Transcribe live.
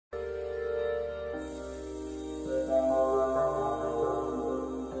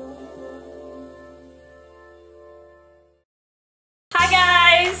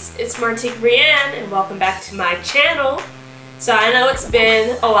martika.brianne and welcome back to my channel. So I know it's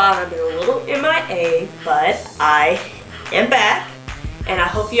been a while, I've been a little MIA, but I am back and I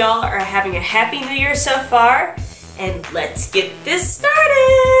hope y'all are having a happy new year so far, and let's get this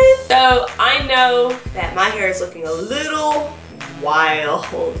started. So I know that my hair is looking a little wild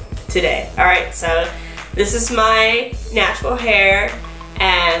today. Alright, so this is my natural hair,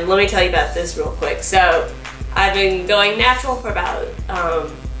 and let me tell you about this real quick. So I've been going natural for about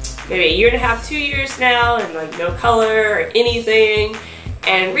maybe a year and a half, 2 years now, and like no color or anything.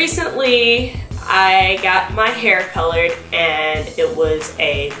 And recently I got my hair colored and it was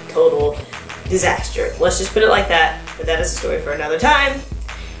a total disaster. Let's just put it like that, but that is a story for another time.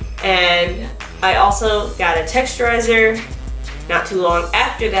 And I also got a texturizer not too long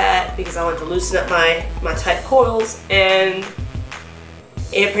after that because I wanted to loosen up my tight coils, and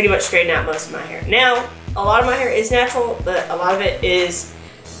it pretty much straightened out most of my hair. Now, a lot of my hair is natural, but a lot of it is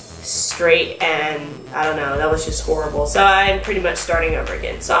straight, and I don't know, that was just horrible. So I'm pretty much starting over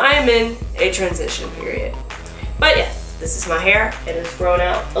again. So I am in a transition period. But yeah, this is my hair. It has grown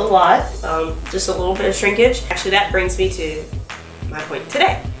out a lot, just a little bit of shrinkage. Actually, that brings me to my point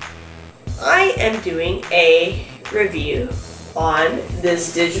today. I am doing a review on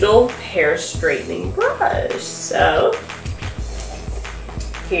this digital hair straightening brush. So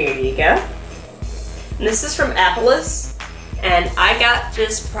here you go. And this is from Glueless, and I got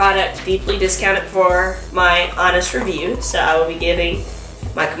this product deeply discounted for my honest review, so I will be giving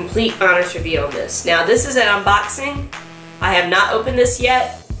my complete honest review on this. Now, this is an unboxing. I have not opened this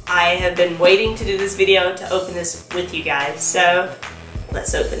yet. I have been waiting to do this video to open this with you guys, so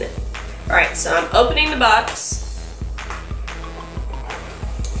let's open it. Alright, so I'm opening the box,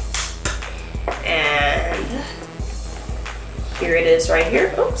 and here it is right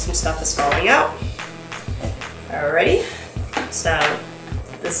here. Oh, some stuff is falling out. Alrighty, so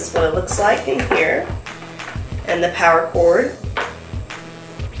this is what it looks like in here, and the power cord.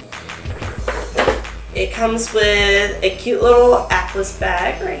 It comes with a cute little Glueless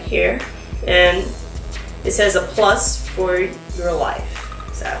bag right here, and it says a plus for your life.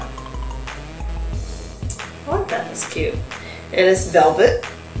 So I like that, it's cute. And it's velvet,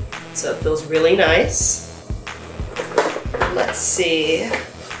 so it feels really nice. Let's see.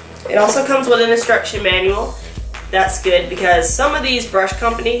 It also comes with an instruction manual. That's good, because some of these brush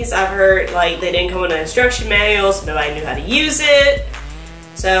companies I've heard, like, they didn't come with an instruction manual, so nobody knew how to use it.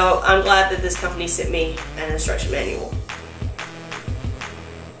 So I'm glad that this company sent me an instruction manual.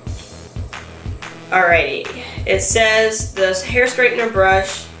 Alrighty, it says the hair straightener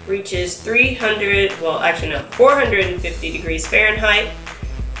brush reaches 450 degrees Fahrenheit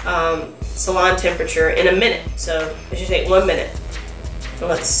salon temperature in a minute. So it should take 1 minute.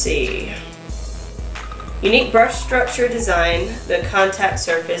 Let's see. Unique brush structure design. The contact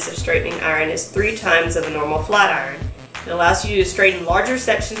surface of straightening iron is 3 times of a normal flat iron. It allows you to straighten larger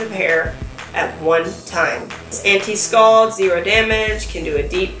sections of hair at one time. It's anti-scald, zero damage, can do a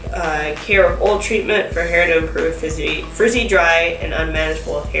deep care of oil treatment for hair to improve frizzy, dry, and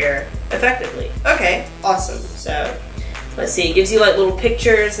unmanageable hair effectively. Okay, awesome. So let's see, it gives you like little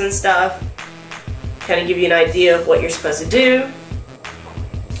pictures and stuff, kind of give you an idea of what you're supposed to do.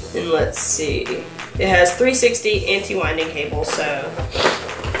 And let's see, it has 360 anti-winding cable, so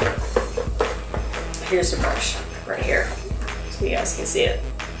here's the brush right here, so you guys can see it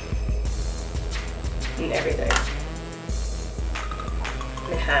and everything.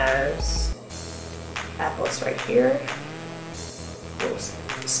 It has Glueless right here, a little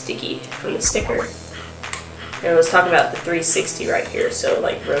sticky from the sticker. And I was talking about the 360 right here, so it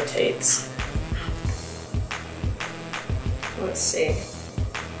like rotates. Let's see.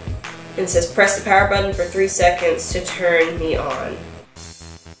 And it says press the power button for 3 seconds to turn me on.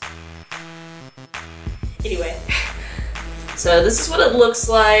 Anyway, so this is what it looks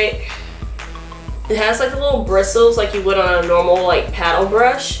like. It has like the little bristles like you would on a normal like paddle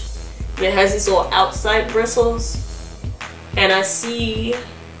brush. And it has these little outside bristles. And I see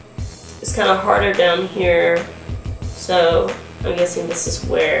it's kind of harder down here. So I'm guessing this is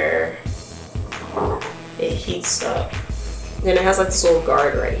where it heats up. Then it has like this little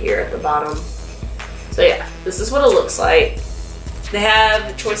guard right here at the bottom. So yeah, this is what it looks like. They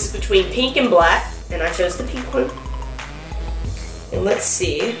have choices between pink and black, and I chose the pink one. And let's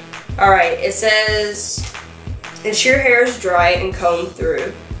see. Alright, it says ensure hair is dry and combed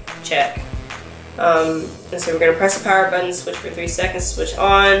through. Check. And so we're going to press the power button, switch for 3 seconds, switch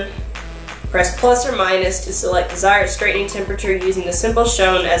on. Press plus or minus to select desired straightening temperature using the symbol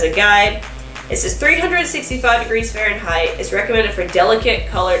shown as a guide. It says 365 degrees Fahrenheit is recommended for delicate,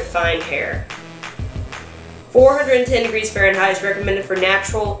 colored, fine hair. 410 degrees Fahrenheit is recommended for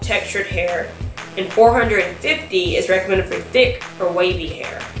natural textured hair, and 450 is recommended for thick or wavy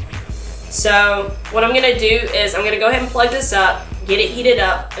hair. So what I'm going to do is I'm going to go ahead and plug this up, get it heated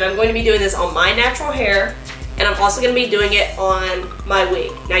up, and I'm going to be doing this on my natural hair, and I'm also going to be doing it on my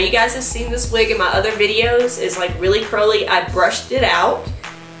wig. Now you guys have seen this wig in my other videos. It's like really curly. I brushed it out.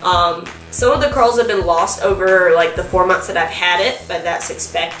 Some of the curls have been lost over like the 4 months that I've had it, but that's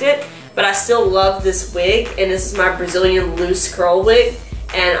expected. But I still love this wig, and this is my Brazilian loose curl wig,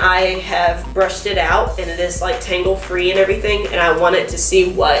 and I have brushed it out, and it is like tangle free and everything, and I wanted to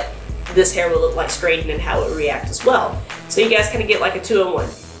see what this hair will look like straightened and how it would react as well. So you guys kind of get like a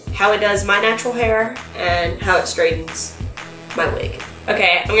 2-in-1. How it does my natural hair and how it straightens my wig.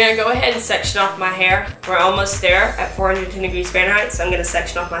 Okay, I'm going to go ahead and section off my hair. We're almost there at 410 degrees Fahrenheit, so I'm going to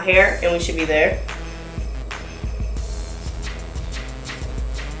section off my hair and we should be there.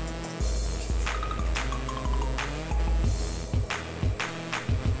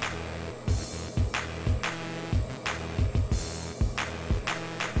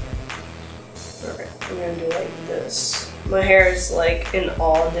 I'm gonna do like this. My hair is like in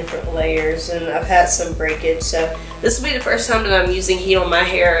all different layers, and I've had some breakage, so this will be the first time that I'm using heat on my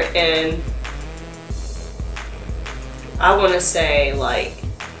hair in, I want to say like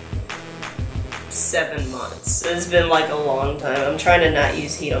 7 months. It's been like a long time. I'm trying to not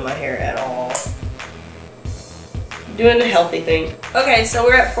use heat on my hair at all. Doing the healthy thing. Okay, so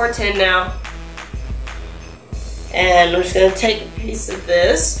we're at 410 now. And I'm just going to take a piece of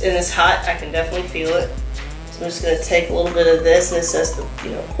this, and it's hot, I can definitely feel it. So I'm just going to take a little bit of this, and it says to,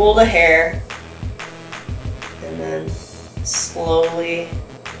 you know, pull the hair, and then slowly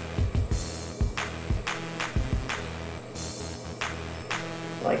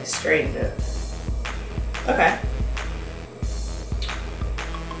like straighten it. Okay.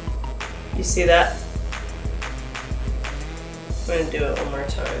 You see that? I'm going to do it one more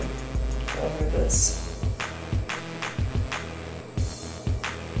time over this.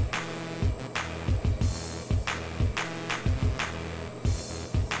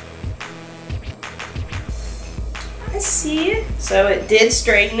 See it? So it did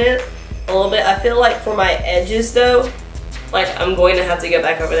straighten it a little bit. I feel like for my edges though, like I'm going to have to go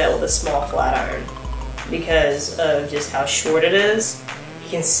back over that with a small flat iron because of just how short it is. You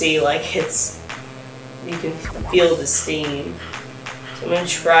can see like you can feel the steam. So I'm going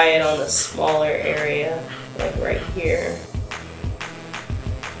to try it on a smaller area, like right here.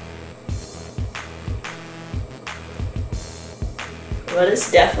 But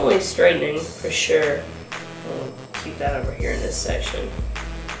it's definitely straightening for sure. Keep that over here in this section.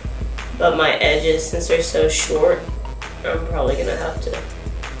 But my edges, since they're so short, I'm probably gonna have to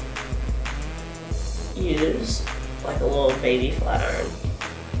use like a little baby flat iron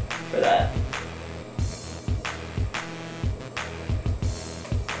for that.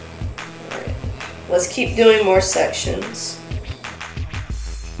 Alright, let's keep doing more sections.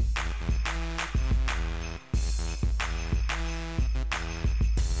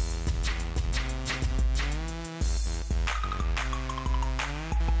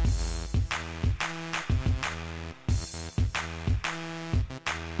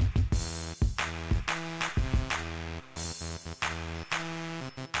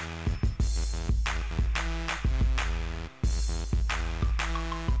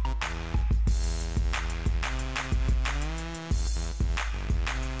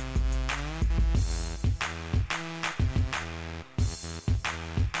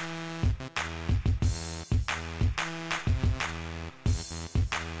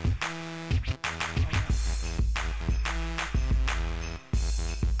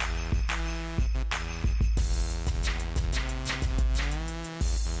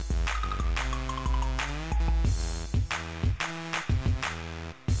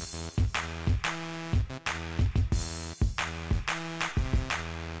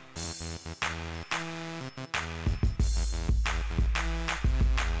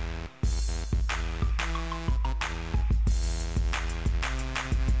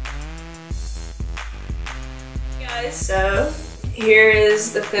 So here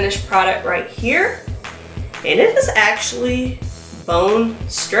is the finished product right here, and it is actually bone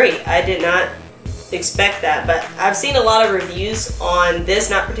straight. I did not expect that, but I've seen a lot of reviews on this,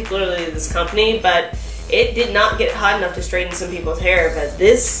 not particularly this company, but it did not get hot enough to straighten some people's hair, but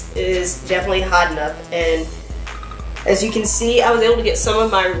this is definitely hot enough. And as you can see, I was able to get some of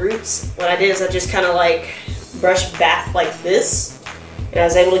my roots. What I did is I just kind of like brushed back like this, and I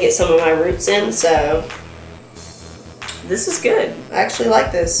was able to get some of my roots in, so this is good. I actually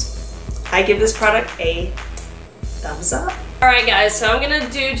like this. I give this product a thumbs up. Alright guys, so I'm gonna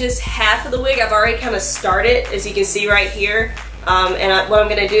do just half of the wig. I've already kind of started, as you can see right here. What I'm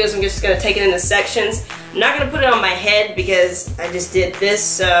gonna do is I'm just gonna take it into sections. I'm not gonna put it on my head because I just did this,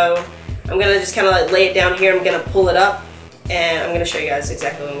 so I'm gonna just kind of like lay it down here. I'm gonna pull it up, and I'm gonna show you guys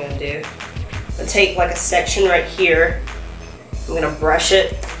exactly what I'm gonna do. I'm gonna take like a section right here. I'm gonna brush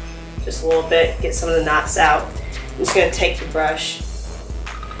it just a little bit, get some of the knots out. I'm just gonna take the brush.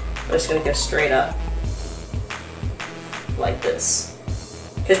 I'm just gonna go straight up like this.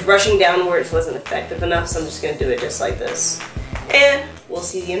 Because brushing downwards wasn't effective enough, so I'm just gonna do it just like this. And we'll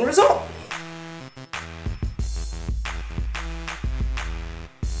see the end result.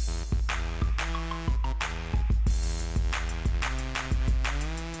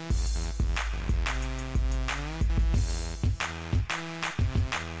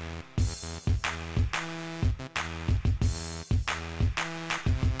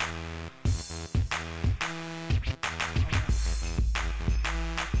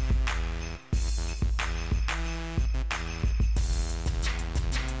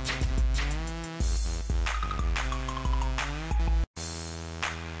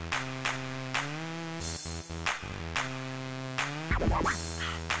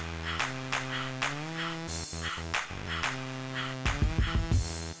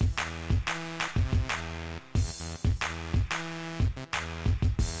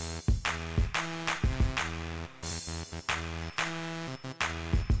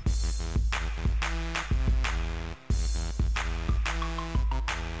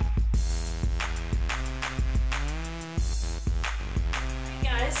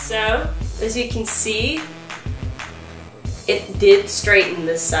 So, as you can see, it did straighten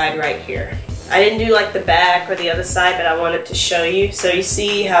this side right here. I didn't do like the back or the other side, but I wanted to show you. So you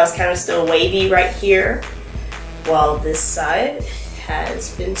see how it's kind of still wavy right here, while this side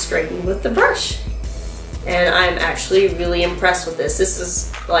has been straightened with the brush. And I'm actually really impressed with this. This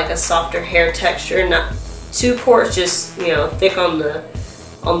is like a softer hair texture, not too coarse, just, you know, thick on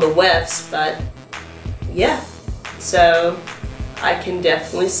the wefts, but yeah. So I can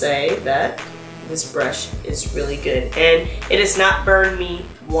definitely say that this brush is really good, and it has not burned me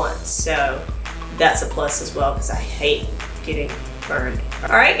once, so that's a plus as well, because I hate getting burned.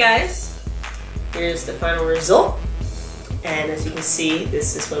 Alright guys, here's the final result, and as you can see,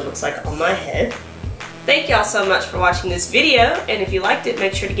 this is what it looks like on my head. Thank y'all so much for watching this video, and if you liked it,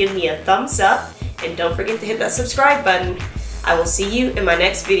 make sure to give me a thumbs up, and don't forget to hit that subscribe button. I will see you in my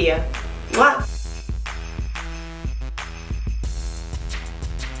next video. Mwah!